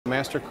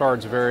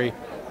Mastercard's very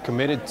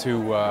committed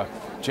to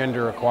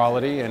gender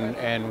equality,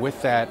 and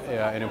with that,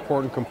 an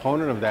important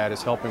component of that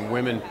is helping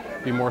women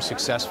be more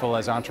successful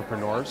as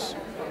entrepreneurs.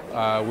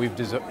 We've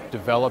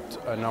developed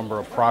a number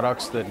of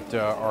products that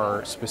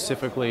are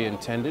specifically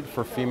intended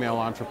for female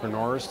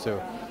entrepreneurs to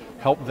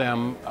help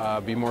them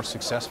be more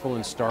successful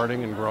in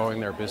starting and growing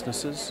their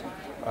businesses,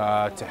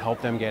 to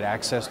help them get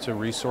access to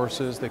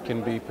resources that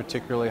can be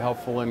particularly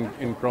helpful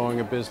in growing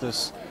a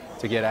business,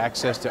 to get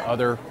access to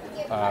other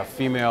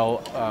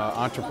female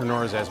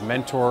entrepreneurs as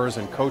mentors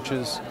and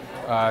coaches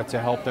to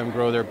help them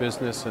grow their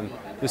business. And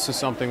this is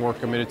something we're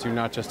committed to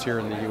not just here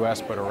in the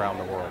U.S. but around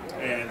the world.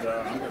 And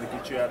I'm going to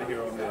get you out of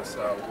here on this.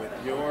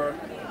 With your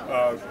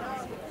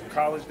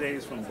college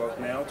days from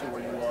Bucknell to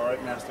where you are at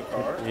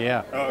Mastercard,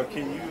 yeah.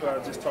 Can you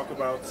just talk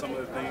about some of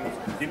the things?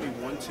 Give me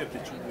one tip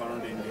that you've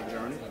learned in your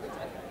journey.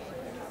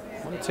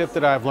 One tip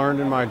that I've learned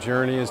in my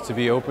journey is to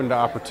be open to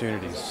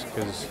opportunities,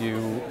 because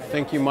you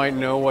think you might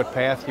know what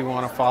path you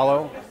want to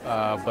follow,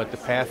 but the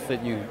path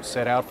that you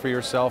set out for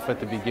yourself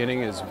at the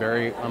beginning is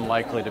very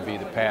unlikely to be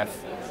the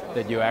path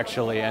that you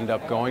actually end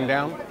up going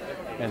down.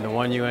 And the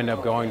one you end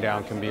up going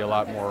down can be a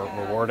lot more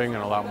rewarding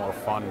and a lot more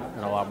fun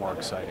and a lot more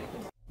exciting.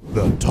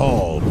 The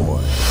Tall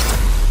Boy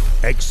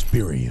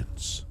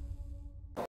Experience.